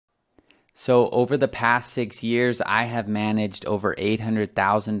So over the past 6 years, I have managed over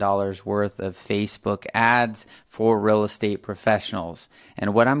 $800,000 worth of Facebook ads for real estate professionals.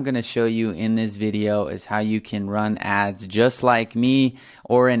 And what I'm going to show you in this video is how you can run ads just like me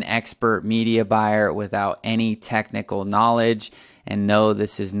or an expert media buyer without any technical knowledge. And no,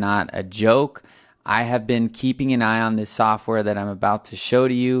 this is not a joke. I have been keeping an eye on this software that I'm about to show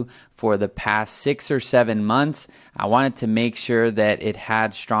to you for the past 6 or 7 months. I wanted to make sure that it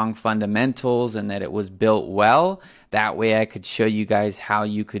had strong fundamentals and that it was built well. That way I could show you guys how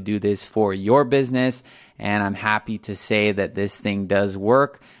you could do this for your business. And I'm happy to say that this thing does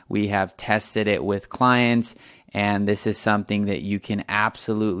work. We have tested it with clients, and this is something that you can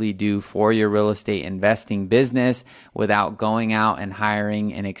absolutely do for your real estate investing business without going out and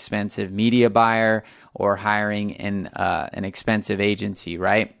hiring an expensive media buyer or hiring an expensive agency,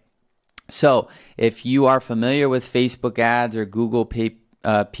 right? So if you are familiar with Facebook ads or Google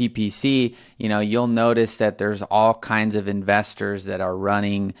PPC, you'll notice that there's all kinds of investors that are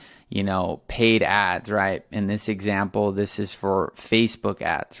running, paid ads, right? In this example, this is for Facebook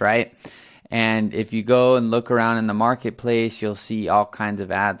ads, right? And if you go and look around in the marketplace, you'll see all kinds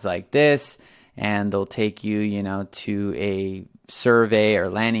of ads like this, and they'll take you, to a survey or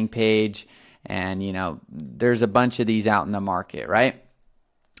landing page, and, there's a bunch of these out in the market, right?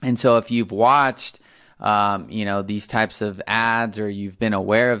 And so if you've watched, these types of ads, or you've been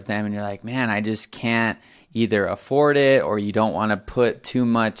aware of them and you're like, man, I just can't either afford it, or you don't want to put too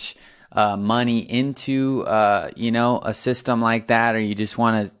much money into, a system like that, or you just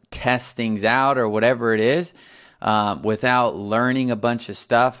want to test things out or whatever it is, without learning a bunch of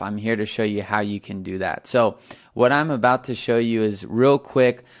stuff, I'm here to show you how you can do that. So what I'm about to show you is real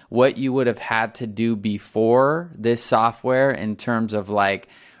quick what you would have had to do before this software in terms of like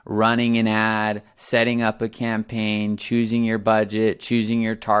running an ad, setting up a campaign, choosing your budget, choosing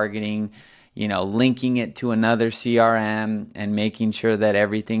your targeting, linking it to another CRM and making sure that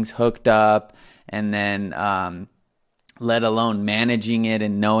everything's hooked up, and then let alone managing it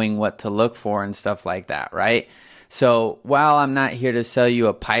and knowing what to look for and stuff like that, right? So while I'm not here to sell you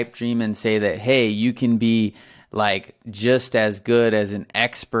a pipe dream and say that, hey, you can be like just as good as an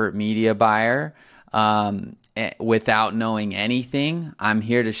expert media buyer without knowing anything, I'm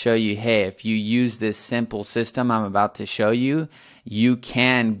here to show you, hey, if you use this simple system I'm about to show you, you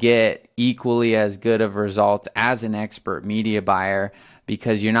can get equally as good of results as an expert media buyer,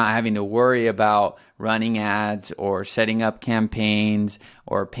 because you're not having to worry about running ads or setting up campaigns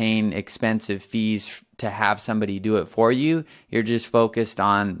or paying expensive fees to have somebody do it for you. You're just focused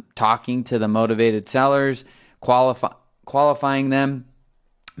on talking to the motivated sellers, qualifying them,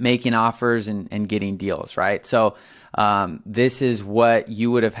 making offers, and getting deals, right? So this is what you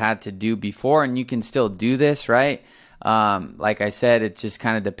would have had to do before, and you can still do this, right? Like I said, it just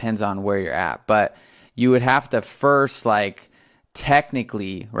kind of depends on where you're at, but you would have to first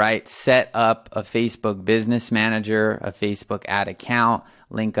technically, right, set up a Facebook business manager, a Facebook ad account,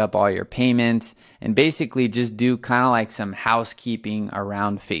 link up all your payments, and basically just do kind of like some housekeeping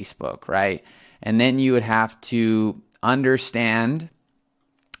around Facebook, right? And then you would have to understand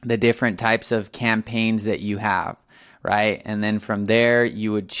the different types of campaigns that you have, right? And then from there,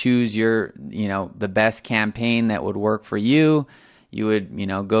 you would choose your, the best campaign that would work for you. You would,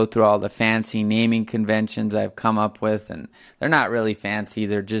 go through all the fancy naming conventions I've come up with, and they're not really fancy.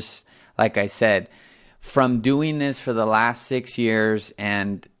 They're just, like I said, from doing this for the last 6 years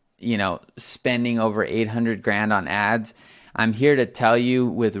and, spending over 800 grand on ads, I'm here to tell you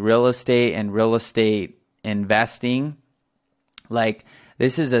with real estate and real estate investing,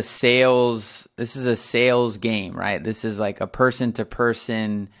 this is a sales game, right? This is like a person to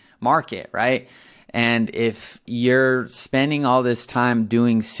person market, right? And if you're spending all this time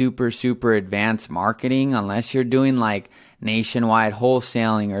doing super, super advanced marketing, unless you're doing like nationwide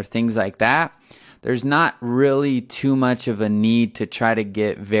wholesaling or things like that, there's not really too much of a need to try to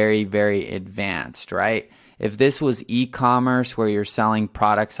get very, very advanced, right? If this was e-commerce where you're selling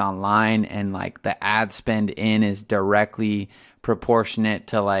products online and like the ad spend in is directly proportionate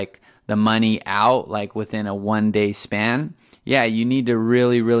to like the money out, like within a 1 day span, yeah, you need to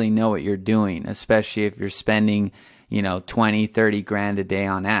really, really know what you're doing, especially if you're spending, 20, 30 grand a day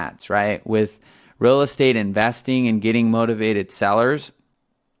on ads, right? With real estate investing and getting motivated sellers,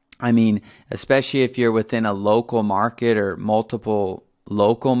 I mean, especially if you're within a local market or multiple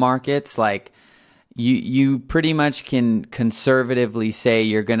local markets, like you pretty much can conservatively say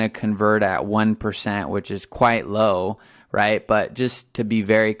you're going to convert at 1%, which is quite low, right? But just to be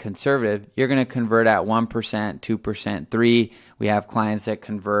very conservative, you're going to convert at 1%, 2%, 3%. We have clients that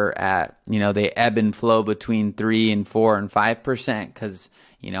convert at, they ebb and flow between 3 and 4 and 5% because,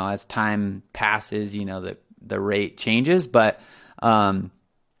 you know, as time passes, you know, the rate changes. But,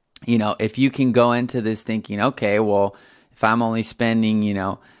 you know, if you can go into this thinking, okay, well, if I'm only spending, you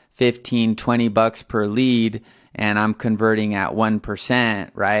know, 15, 20 bucks per lead and I'm converting at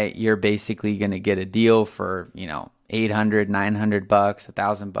 1%, right? You're basically going to get a deal for, you know, 800, 900 bucks,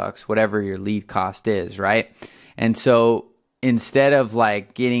 1,000 bucks, whatever your lead cost is, right? And so instead of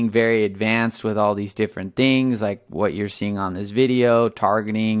like getting very advanced with all these different things, like what you're seeing on this video,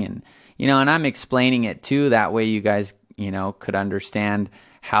 targeting, and, you know, and I'm explaining it too, that way you guys, you know, could understand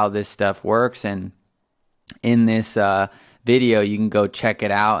how this stuff works. And in this video, you can go check it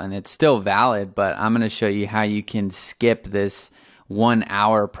out, and it's still valid, but I'm going to show you how you can skip this 1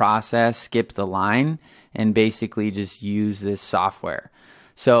 hour process, skip the line, and basically just use this software.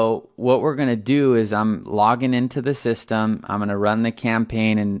 So what we're going to do is I'm logging into the system. I'm going to run the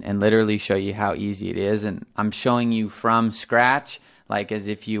campaign and literally show you how easy it is. And I'm showing you from scratch, like as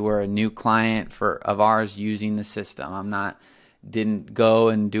if you were a new client of ours using the system. Didn't go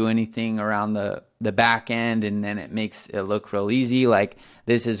and do anything around the back end and then it makes it look real easy. Like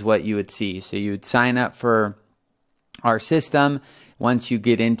this is what you would see. So you would sign up for our system. Once you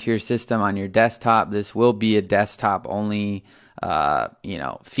get into your system on your desktop, this will be a desktop only you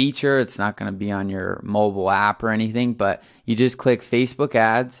know, feature. It's not going to be on your mobile app or anything, but you just click Facebook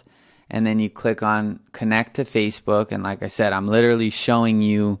ads and then you click on connect to Facebook. And like I said, I'm literally showing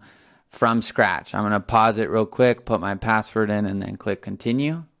you from scratch. I'm going to pause it real quick, put my password in, and then click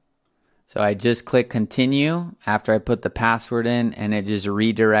continue. So I just click continue after I put the password in, and it just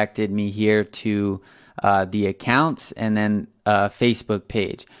redirected me here to the accounts and then Facebook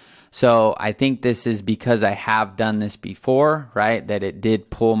page. So I think this is because I have done this before, right? That it did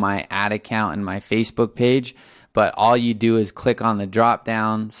pull my ad account and my Facebook page. But all you do is click on the drop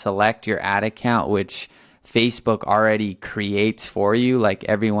down, select your ad account, which Facebook already creates for you. Like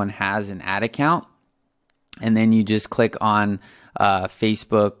everyone has an ad account. And then you just click on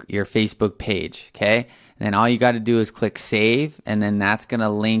Facebook, your Facebook page, okay? And then all you got to do is click save, and then that's going to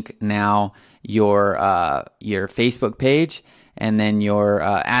link now your Facebook page and then your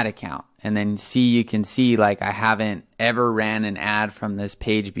ad account. And then you can see like I haven't ever ran an ad from this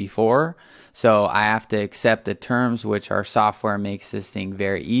page before. So I have to accept the terms, which our software makes this thing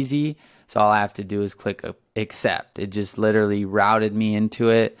very easy. So all I have to do is click accept. It just literally routed me into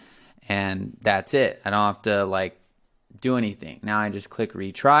it, and that's it. I don't have to like do anything. Now I just click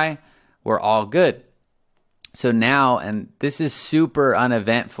retry. We're all good. So now, and this is super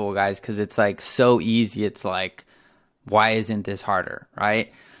uneventful, guys, because it's like so easy. It's like, why isn't this harder,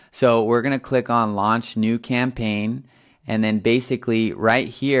 right? So we're going to click on launch new campaign. And then basically right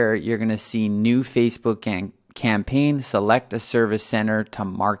here, you're going to see new Facebook campaign, select a service center to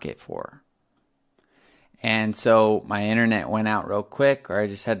market for. And so my internet went out real quick, or I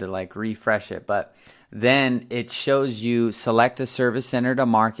just had to like refresh it. But then it shows you select a service center to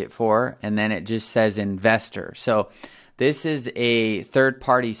market for, and then it just says investor. So this is a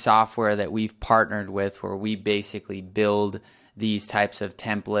third-party software that we've partnered with where we basically build these types of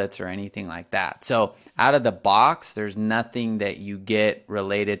templates or anything like that. So out of the box, there's nothing that you get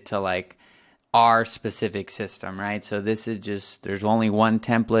related to like our specific system, right? So this is just, there's only one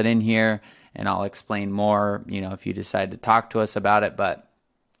template in here, and I'll explain more, you know, if you decide to talk to us about it. But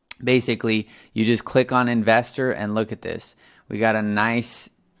basically, you just click on investor and look at this. We got a nice,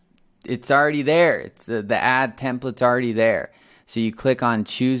 it's already there. It's the ad template's already there. So you click on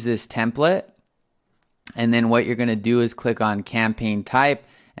choose this template, and then what you're going to do is click on campaign type,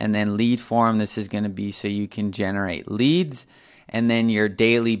 and then lead form. This is going to be so you can generate leads, and then your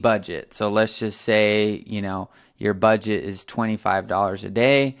daily budget. So let's just say, you know, your budget is $25 a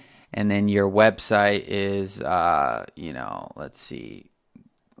day, and then your website is, you know, let's see.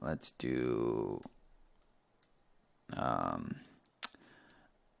 Let's do, let's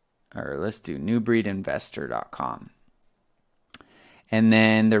do newbreedinvestor.com. And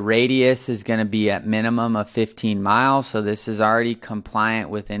then the radius is going to be at minimum of 15 miles. So this is already compliant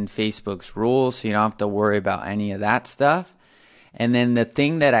within Facebook's rules. So you don't have to worry about any of that stuff. And then the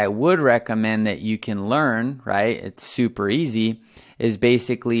thing that I would recommend that you can learn, right? It's super easy, is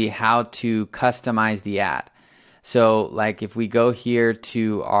basically how to customize the ad. So like if we go here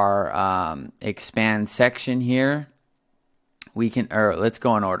to our expand section here, we can, or let's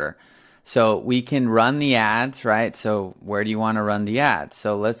go in order. So we can run the ads, right? So where do you want to run the ads?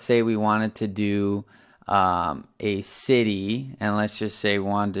 So let's say we wanted to do a city, and let's just say we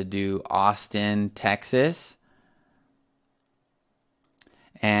wanted to do Austin, Texas.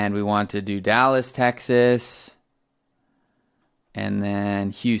 And we want to do Dallas, Texas, and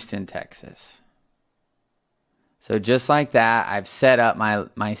then Houston, Texas. So just like that, I've set up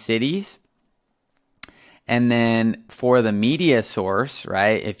my cities. And then for the media source,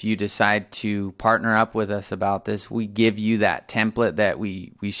 right, if you decide to partner up with us about this, we give you that template that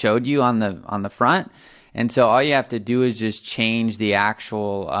we showed you on the front. And so all you have to do is just change the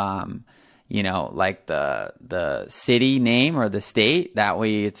actual, you know, like the city name or the state. That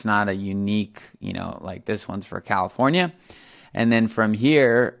way it's not a unique, you know, like this one's for California. And then from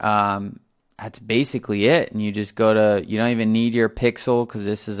here, that's basically it. And you just go to, you don't even need your pixel because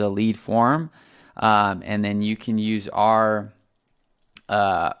this is a lead form. And then you can use our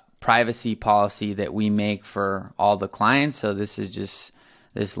privacy policy that we make for all the clients. So this is just,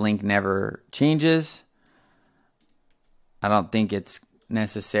 this link never changes. I don't think it's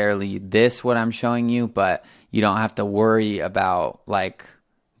necessarily this what I'm showing you, but you don't have to worry about like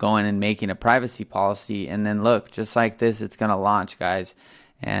going and making a privacy policy. And then look, just like this, it's going to launch, guys.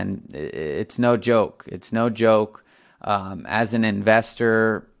 And it's no joke. It's no joke. As an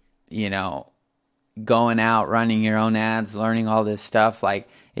investor, you know, going out, running your own ads, learning all this stuff, like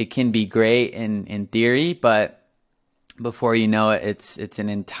it can be great in theory, but before you know it, it's an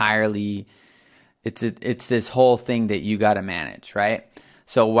entirely, it's this whole thing that you got to manage, right?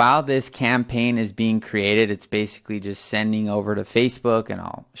 So while this campaign is being created, it's basically just sending over to Facebook, and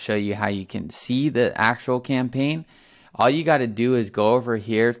I'll show you how you can see the actual campaign. All you got to do is go over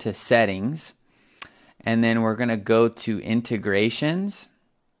here to settings, and then we're going to go to integrations.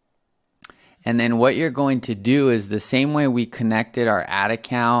 And then what you're going to do is the same way we connected our ad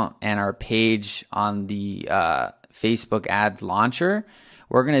account and our page on the Facebook ads launcher,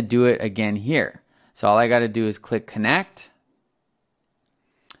 we're going to do it again here. So all I got to do is click connect.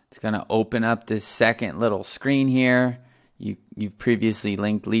 It's going to open up this second little screen here. You've previously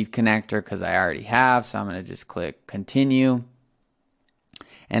linked lead connector because I already have. So I'm going to just click continue.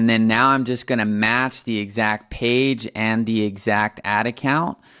 And then now I'm just going to match the exact page and the exact ad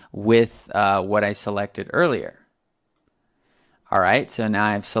account with what I selected earlier. All right, so now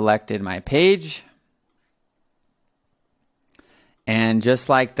I've selected my page. And just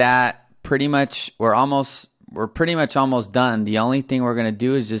like that, pretty much we're pretty much almost done. The only thing we're going to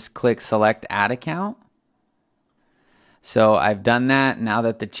do is just click select ad account. So I've done that. Now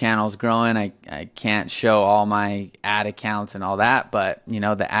that the channel's growing, I can't show all my ad accounts and all that, but you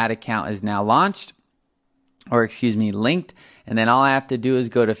know, the ad account is now launched, or excuse me, linked. And then all I have to do is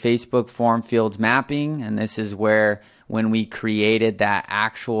go to Facebook form fields mapping. And this is where, when we created that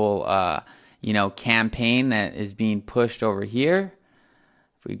actual, you know, campaign that is being pushed over here,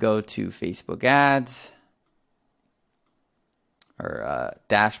 if we go to Facebook ads or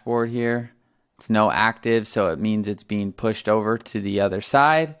dashboard here, it's no active, so it means it's being pushed over to the other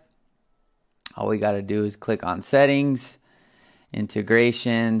side. All we got to do is click on settings,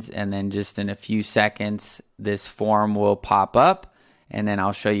 integrations, and then just in a few seconds, this form will pop up, and then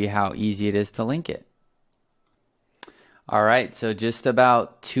I'll show you how easy it is to link it. All right, so just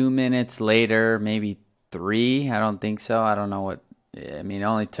about 2 minutes later, maybe 3, I don't think so. I don't know what, I mean, it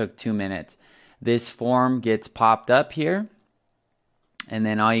only took 2 minutes. This form gets popped up here. And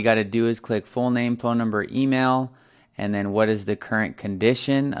then all you got to do is click full name, phone number, email, and then what is the current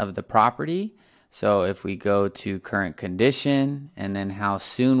condition of the property. So if we go to current condition, and then how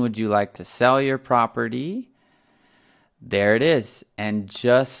soon would you like to sell your property? There it is. And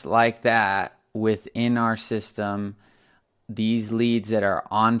just like that, within our system, these leads that are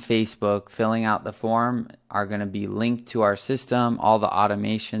on Facebook filling out the form are going to be linked to our system, all the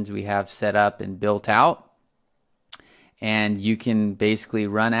automations we have set up and built out. And you can basically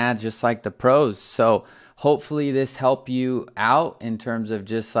run ads just like the pros. So hopefully this helped you out in terms of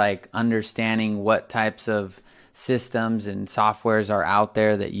just like understanding what types of systems and softwares are out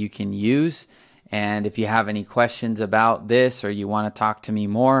there that you can use. And if you have any questions about this, or you want to talk to me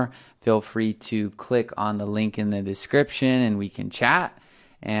more, feel free to click on the link in the description and we can chat.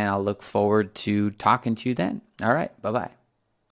 And I'll look forward to talking to you then. All right, bye-bye.